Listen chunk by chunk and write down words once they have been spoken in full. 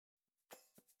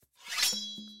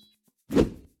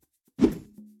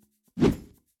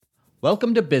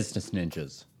Welcome to Business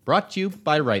Ninjas, brought to you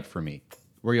by WriteForMe,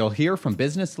 where you'll hear from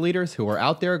business leaders who are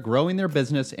out there growing their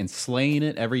business and slaying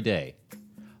it every day.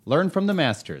 Learn from the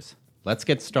masters. Let's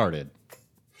get started.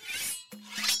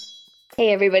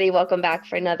 Hey everybody, welcome back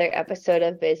for another episode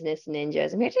of Business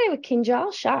Ninjas. I'm here today with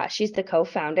Kinjal Shah. She's the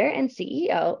co-founder and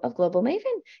CEO of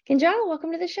GlobalMavin. Kinjal,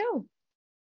 welcome to the show.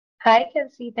 Hi,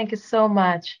 Kelsey. Thank you so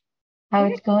much. How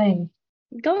it's going?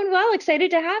 Going well.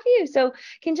 Excited to have you. So,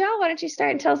 Kinjal, why don't you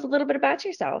start and tell us a little bit about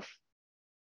yourself?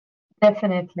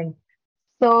 Definitely.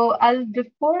 So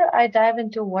before I dive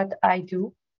into what I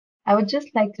do, I would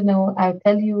just like to know, I'll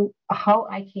tell you how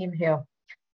I came here.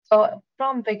 So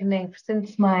from beginning,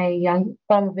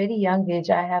 from a very young age,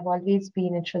 I have always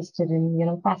been interested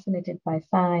in, fascinated by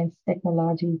science,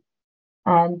 technology,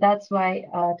 and that's why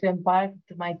to embark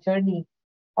my journey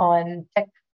on tech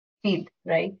field,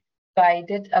 right? So I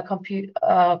did a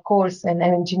course in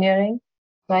engineering.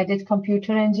 So I did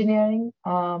computer engineering.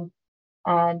 And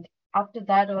after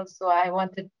that, also, I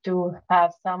wanted to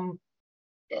have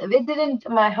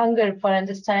my hunger for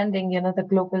understanding, the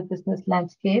global business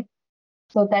landscape.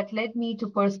 So that led me to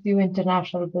pursue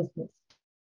international business.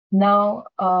 Now,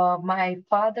 my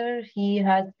father, he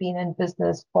has been in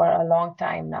business for a long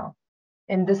time now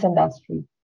in this industry.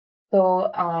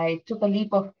 So I took a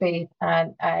leap of faith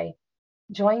and I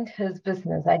joined his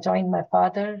business. I joined my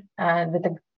father and with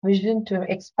a vision to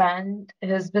expand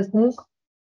his business.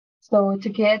 So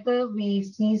together we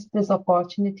seized this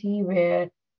opportunity where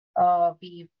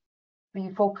we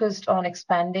focused on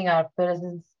expanding our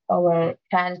presence over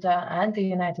Canada and the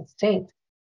United States.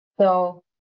 So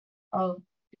uh,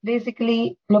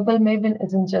 basically, Global Maven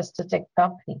isn't just a tech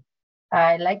company.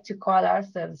 I like to call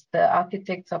ourselves the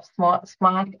architects of smart,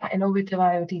 innovative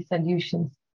IoT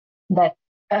solutions that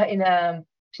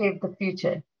shape the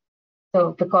future.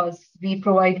 So because we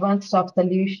provide one-stop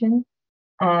solution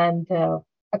and a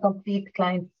complete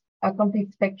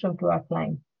spectrum to our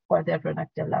clients for their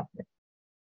product development.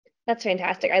 That's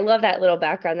fantastic. I love that little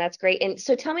background. That's great. And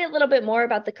so tell me a little bit more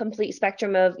about the complete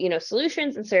spectrum of,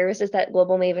 solutions and services that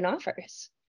GlobalMavin offers.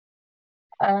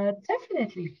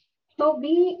 Definitely. So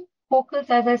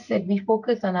as I said, we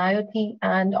focus on IoT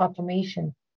and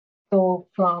automation. So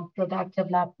from product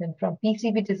development, from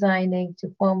PCB designing to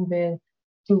firmware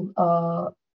to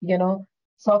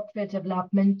software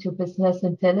development to business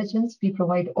intelligence, we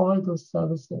provide all those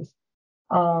services.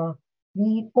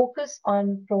 We focus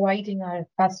on providing our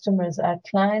customers, our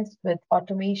clients, with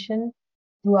automation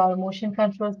through our motion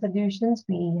control solutions.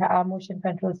 Our motion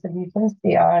control solutions,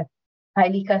 they are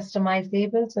highly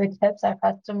customizable, so it helps our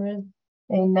customers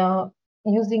in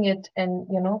using it and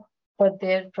for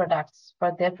their product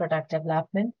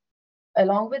development.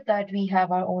 Along with that, we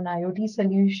have our own IoT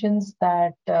solutions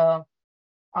that are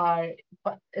one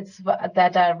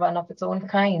of its own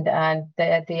kind, and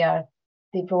they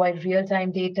provide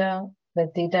real-time data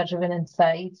with data-driven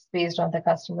insights based on the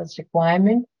customer's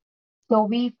requirement. So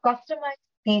we've customized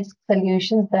these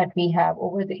solutions that we have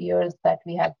over the years that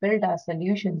we have built our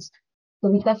solutions.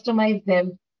 So we customize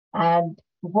them and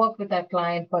work with our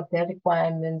client for their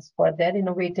requirements, for their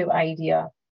innovative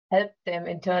idea, help them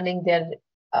in turning their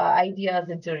ideas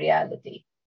into reality.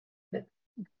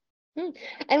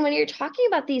 And when you're talking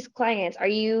about these clients,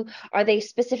 are they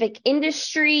specific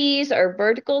industries or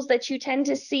verticals that you tend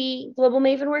to see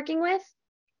GlobalMavin working with?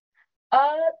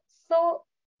 So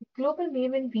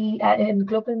in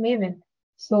GlobalMavin,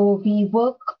 so we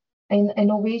work in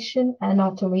innovation and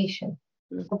automation.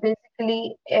 So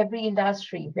basically, every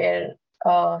industry where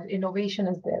innovation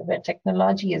is there, where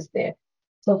technology is there.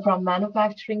 So from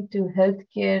manufacturing to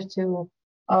healthcare to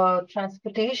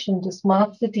transportation to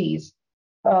smart cities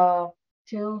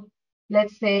to,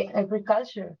 let's say,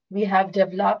 agriculture, we have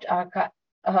developed our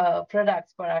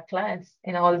products for our clients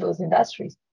in all those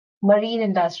industries. Marine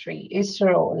industry,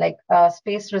 ISRO, like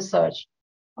space research,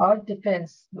 or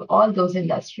defense, all those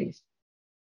industries.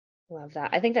 Love that.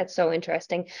 I think that's so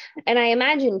interesting. And I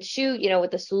imagine too,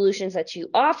 with the solutions that you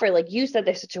offer, like you said,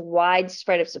 there's such a wide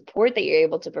spread of support that you're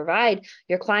able to provide.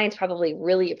 Your clients probably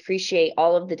really appreciate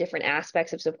all of the different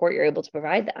aspects of support you're able to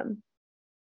provide them.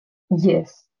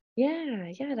 Yes.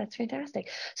 Yeah, that's fantastic.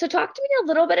 So talk to me a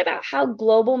little bit about how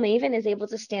GlobalMavin is able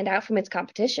to stand out from its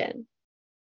competition.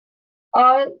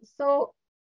 So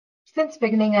since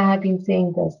beginning, I have been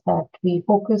saying this, that we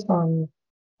focus on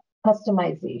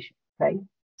customization, right?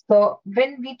 So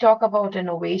when we talk about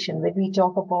innovation, when we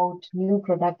talk about new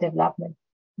product development,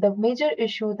 the major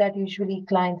issue that usually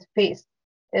clients face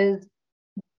is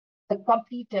the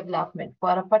complete development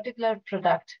for a particular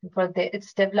product.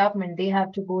 Its development, they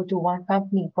have to go to one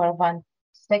company for one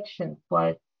section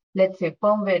for let's say,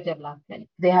 firmware development.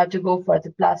 They have to go for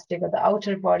the plastic or the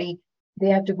outer body. They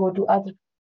have to go to other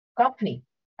company.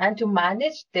 And to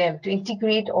manage them, to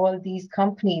integrate all these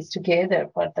companies together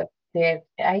for their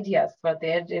ideas, for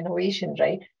their innovation,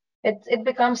 right? It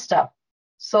becomes tough.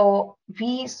 So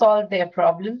we solve their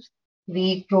problems.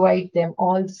 We provide them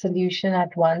all solution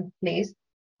at one place.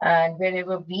 And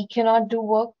wherever we cannot do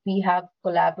work, we have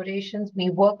collaborations.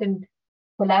 We work in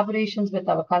collaborations with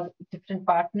our different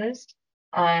partners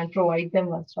and provide them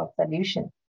one-stop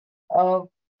solution. Uh,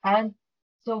 and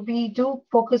so we do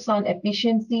focus on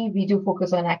efficiency, we do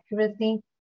focus on accuracy,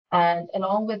 and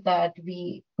along with that,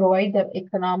 we provide them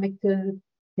economical,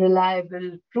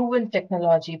 reliable, proven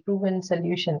technology, proven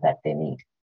solution that they need.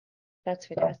 That's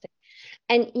So, fantastic.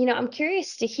 And, I'm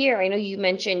curious to hear, I know you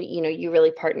mentioned, you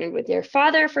really partnered with your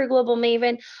father for Global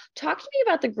Maven. Talk to me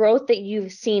about the growth that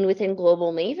you've seen within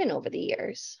Global Maven over the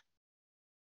years.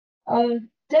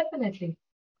 definitely.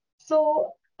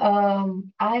 So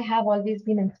I have always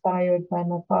been inspired by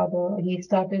my father. He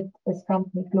started his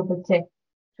company, Global Tech,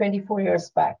 24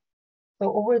 years back.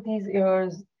 So over these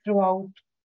years, throughout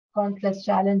countless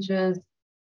challenges,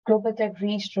 Global Tech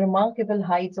reached remarkable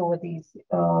heights over these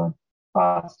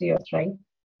past years, right?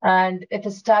 And it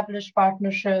established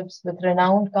partnerships with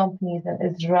renowned companies in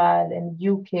Israel, in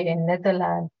UK, in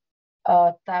Netherlands,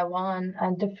 Taiwan,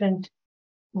 and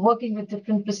working with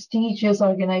different prestigious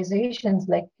organizations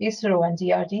like ISRO and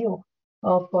DRDO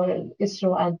for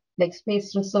ISRO and like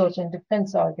space research and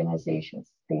defense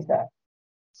organizations. These are.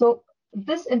 So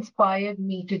this inspired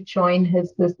me to join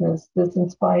his business. This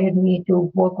inspired me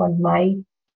to work on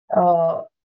uh,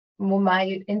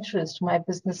 my interest, my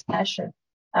business passion.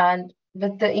 And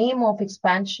with the aim of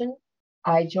expansion,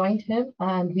 I joined him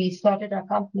and we started our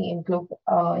company in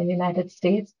the United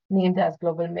States, named as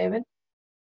GlobalMavin.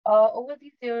 Over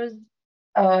these years,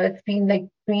 it's been like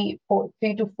 3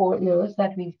 to 4 years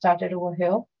that we started over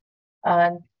here.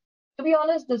 And to be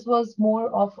honest, this was more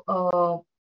of a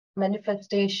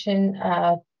manifestation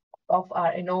of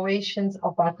our innovations,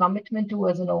 of our commitment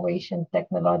towards innovation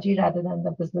technology rather than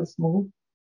the business move.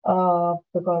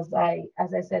 Because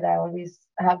as I said, I always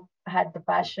have had the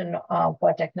passion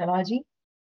for technology.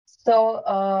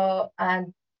 So,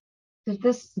 and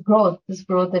this growth,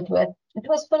 it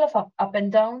was full of up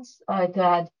and downs. It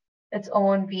had its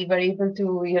own. We were able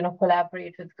to,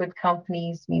 collaborate with good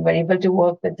companies. We were able to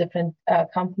work with different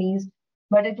companies,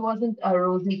 but it wasn't a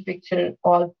rosy picture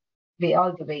all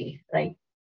the way, right?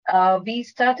 We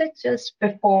started just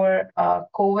before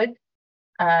COVID,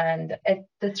 and it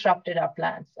disrupted our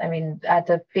plans. I mean,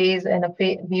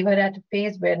 we were at a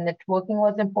phase where networking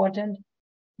was important,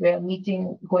 where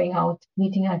going out,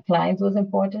 meeting our clients was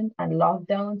important, and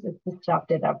lockdowns, it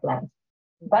disrupted our plans.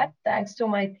 But thanks to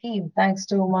my team, thanks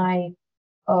to my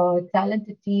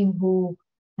talented team who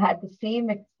had the same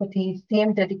expertise,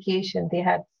 same dedication, they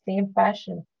had the same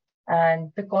passion.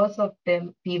 And because of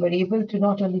them, we were able to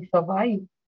not only survive,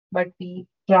 but we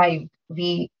thrived.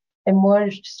 We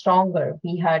emerged stronger.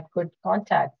 We had good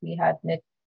contact. We had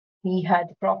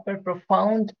proper,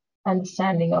 profound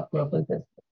understanding of global business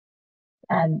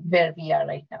and where we are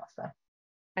right now. So.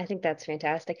 I think that's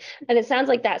fantastic. And it sounds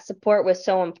like that support was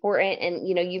so important. And,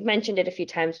 you've mentioned it a few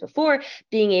times before,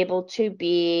 being able to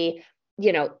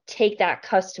take that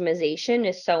customization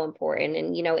is so important.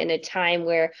 And, in a time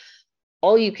where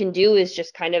all you can do is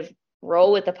just kind of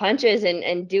roll with the punches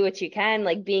and do what you can,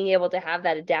 like being able to have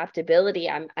that adaptability,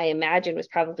 I imagine was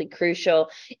probably crucial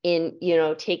in,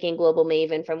 taking Global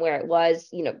Maven from where it was,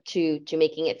 to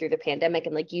making it through the pandemic.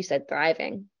 And like you said,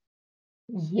 thriving.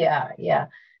 Yeah.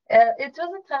 It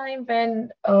was a time when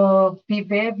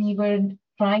we were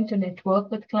trying to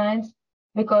network with clients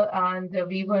because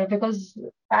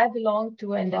I belong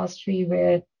to an industry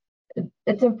where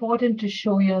it's important to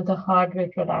show the hardware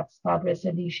products, hardware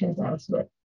solutions as well.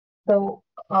 So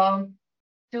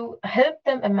to help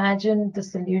them imagine the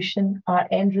solution, our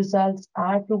end results,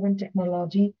 our proven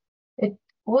technology, it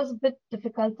was a bit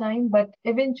difficult time, but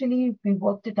eventually we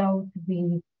worked it out.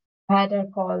 We had our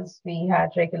calls, we had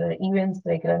regular events,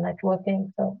 regular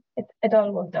networking. So it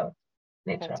all worked out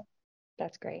later on.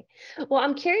 That's great. Well,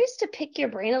 I'm curious to pick your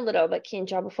brain a little bit,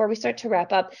 Kinjal, before we start to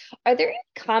wrap up. Are there any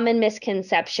common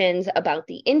misconceptions about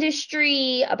the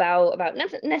industry, about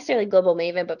not necessarily Global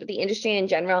Maven, but the industry in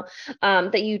general,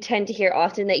 that you tend to hear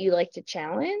often that you like to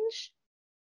challenge?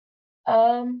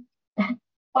 Um,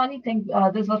 Funny thing,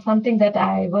 this was something that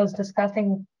I was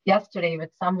discussing yesterday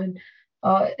with someone.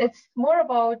 It's more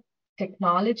about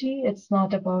technology. It's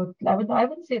not about, I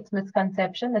wouldn't say it's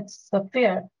misconception. It's a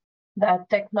fear that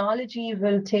technology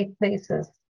will take place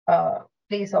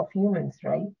of humans,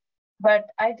 right? But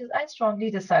I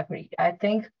strongly disagree. I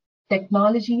think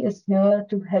technology is here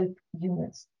to help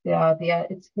humans.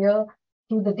 It's here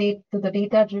through the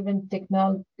data-driven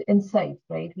technology insights,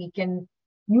 right? We can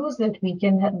use it. We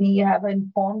have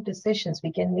informed decisions.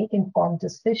 We can make informed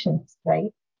decisions,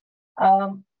 right?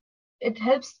 Um, it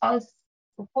helps us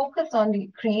focus on the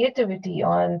creativity,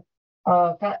 on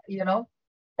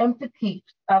empathy,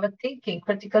 our thinking,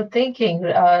 critical thinking,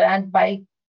 and by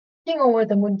taking over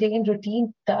the mundane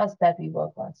routine tasks that we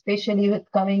work on, especially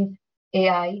with coming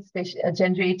AI,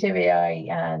 generative AI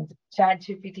and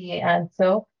ChatGPT, and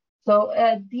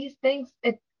these things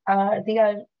they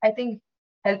are, I think,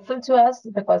 helpful to us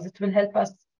because it will help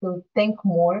us to think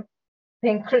more,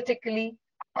 think critically,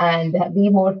 and be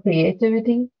more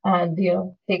creativity, and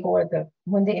take over the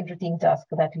mundane routine task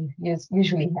that we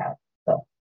usually have. So.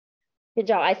 Good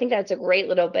job. I think that's a great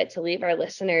little bit to leave our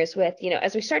listeners with.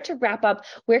 As we start to wrap up,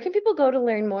 where can people go to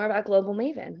learn more about Global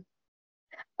Maven?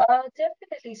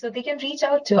 Definitely. So they can reach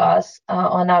out to us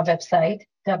on our website,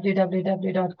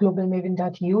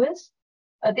 www.globalmavin.us.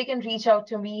 They can reach out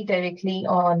to me directly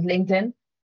on LinkedIn,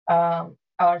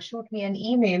 or shoot me an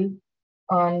email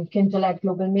on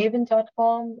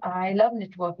kindle@globalmaven.com. I love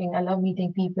networking. I love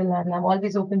meeting people, and I'm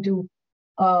always open to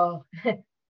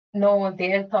know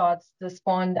their thoughts,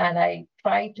 respond, and I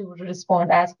try to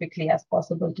respond as quickly as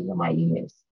possible to my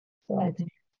emails. So I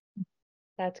think.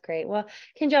 That's great. Well,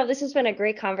 Kinjal, this has been a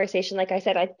great conversation. Like I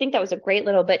said, I think that was a great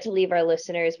little bit to leave our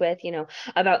listeners with,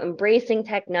 about embracing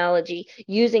technology,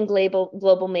 using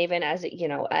GlobalMavin as,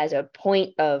 as a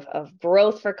point of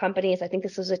growth for companies. I think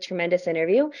this was a tremendous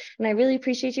interview, and I really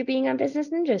appreciate you being on Business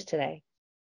Ninjas today.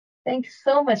 Thanks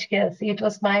so much, Kelsey. It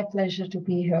was my pleasure to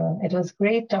be here. It was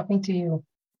great talking to you.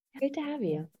 Great to have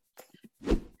you.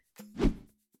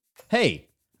 Hey,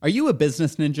 are you a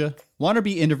business ninja? Want to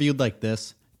be interviewed like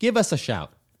this? Give us a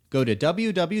shout. Go to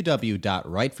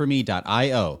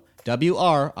www.writeforme.io,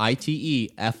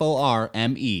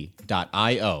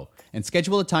 WriteForme.io, and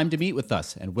schedule a time to meet with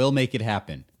us, and we'll make it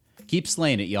happen. Keep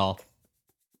slaying it, y'all.